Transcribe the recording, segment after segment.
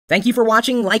Thank you for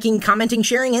watching, liking, commenting,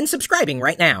 sharing, and subscribing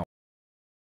right now.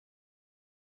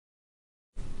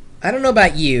 I don't know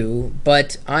about you,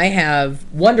 but I have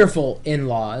wonderful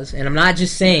in-laws, and I'm not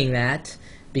just saying that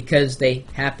because they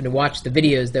happen to watch the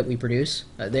videos that we produce.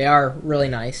 They are really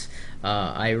nice.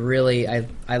 I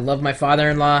love my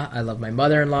father-in-law, I love my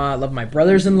mother-in-law, I love my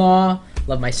brothers-in-law,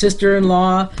 love my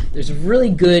sister-in-law. There's really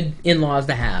good in-laws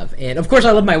to have. And of course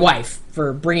I love my wife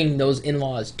for bringing those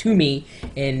in-laws to me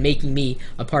and making me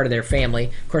a part of their family.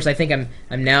 Of course I think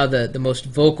I'm now the most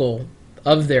vocal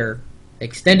of their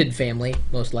extended family,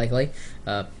 most likely.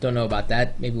 Don't know about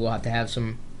that. Maybe we'll have to have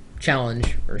some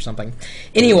challenge or something.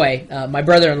 Anyway, my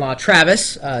brother-in-law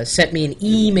Travis sent me an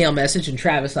email message, and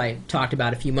Travis I talked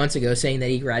about a few months ago, saying that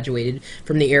he graduated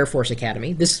from the Air Force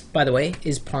Academy. This, by the way,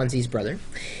 is Ponzi's brother.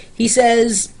 He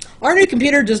says, our new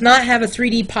computer does not have a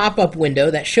 3D pop-up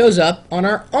window that shows up on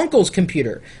our uncle's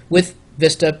computer with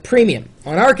Vista Premium.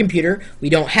 On our computer, we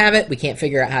don't have it. We can't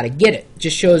figure out how to get it. It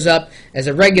just shows up as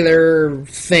a regular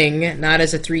thing, not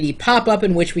as a 3D pop-up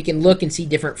in which we can look and see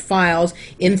different files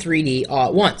in 3D all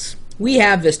at once. We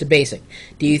have Vista Basic.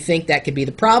 Do you think that could be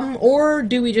the problem, or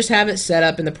do we just have it set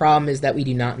up and the problem is that we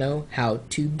do not know how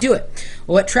to do it?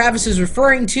 Well, what Travis is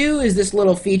referring to is this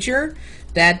little feature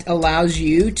that allows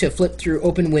you to flip through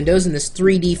open windows in this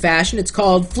 3D fashion. It's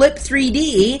called Flip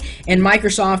 3D, and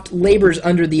Microsoft labors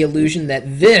under the illusion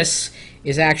that this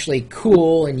is actually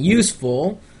cool and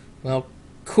useful. Well,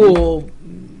 cool,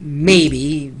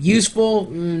 maybe. Useful,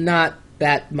 not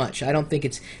that much. I don't think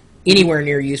it's anywhere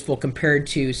near useful compared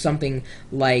to something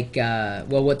like,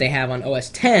 well, what they have on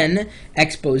OS X,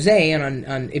 Expose, and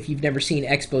on if you've never seen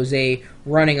Expose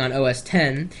running on OS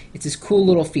X, it's this cool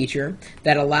little feature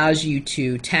that allows you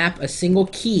to tap a single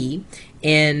key,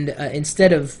 and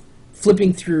instead of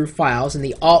flipping through files in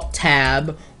the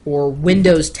Alt-Tab or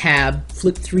Windows Tab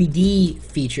Flip 3D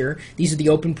feature, these are the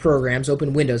open programs,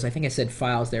 open windows, I think I said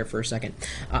files there for a second,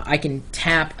 I can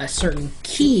tap a certain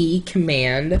key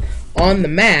command on the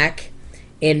Mac,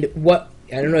 and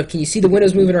I don't know, can you see the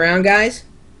windows moving around, guys?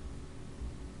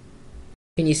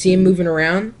 Can you see them moving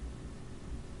around?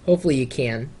 Hopefully you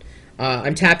can.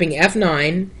 I'm tapping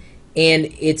F9,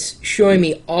 and it's showing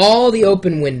me all the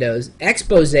open windows.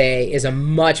 Expose is a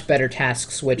much better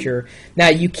task switcher. Now,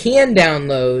 you can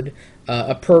download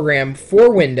a program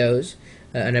for Windows,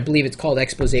 and I believe it's called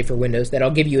Expose for Windows,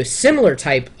 that'll give you a similar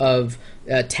type of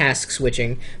task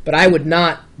switching, but I would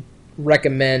not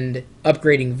recommend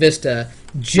upgrading Vista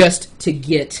just to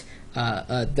get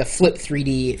the Flip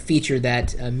 3D feature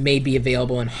that may be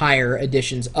available in higher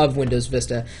editions of Windows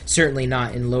Vista, certainly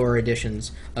not in lower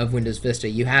editions of Windows Vista.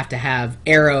 You have to have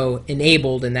Arrow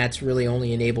enabled, and that's really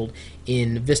only enabled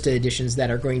in Vista editions that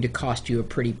are going to cost you a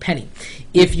pretty penny.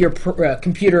 If your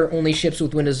computer only ships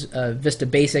with Windows Vista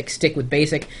Basic, stick with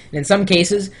Basic. And in some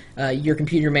cases, your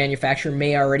computer manufacturer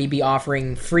may already be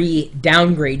offering free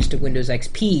downgrades to Windows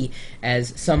XP,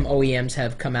 as some OEMs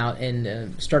have come out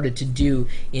and started to do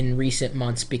in recent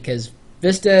months, because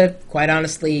Vista, quite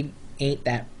honestly, ain't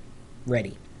that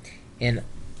ready. And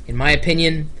in my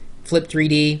opinion, Flip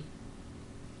 3D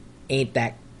ain't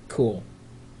that cool.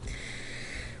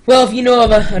 Well, if you know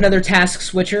of another task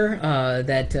switcher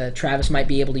that Travis might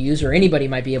be able to use, or anybody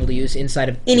might be able to use inside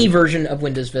of any version of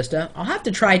Windows Vista, I'll have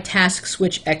to try Task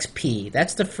Switch XP.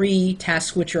 That's the free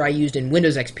task switcher I used in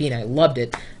Windows XP, and I loved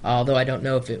it, although I don't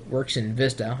know if it works in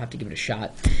Vista. I'll have to give it a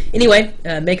shot. Anyway,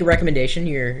 make a recommendation.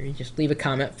 You just leave a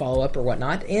comment, follow up, or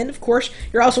whatnot. And, of course,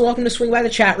 you're also welcome to swing by the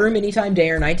chat room anytime,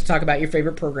 day or night, to talk about your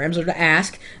favorite programs or to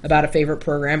ask about a favorite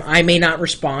program. I may not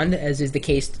respond, as is the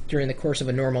case during the course of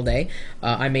a normal day.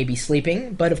 I may be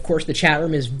sleeping, but of course the chat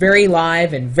room is very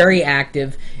live and very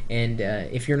active, and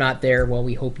if you're not there, well,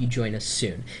 we hope you join us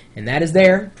soon. And that is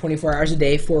there 24 hours a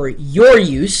day for your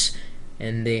use.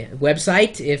 And the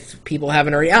website, if people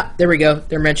haven't already, there we go,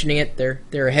 they're mentioning it,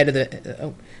 they're ahead of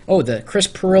the the Chris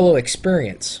Pirillo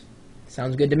experience.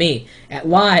 Sounds good to me. At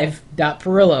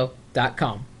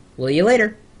live.pirillo.com. Will you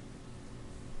later.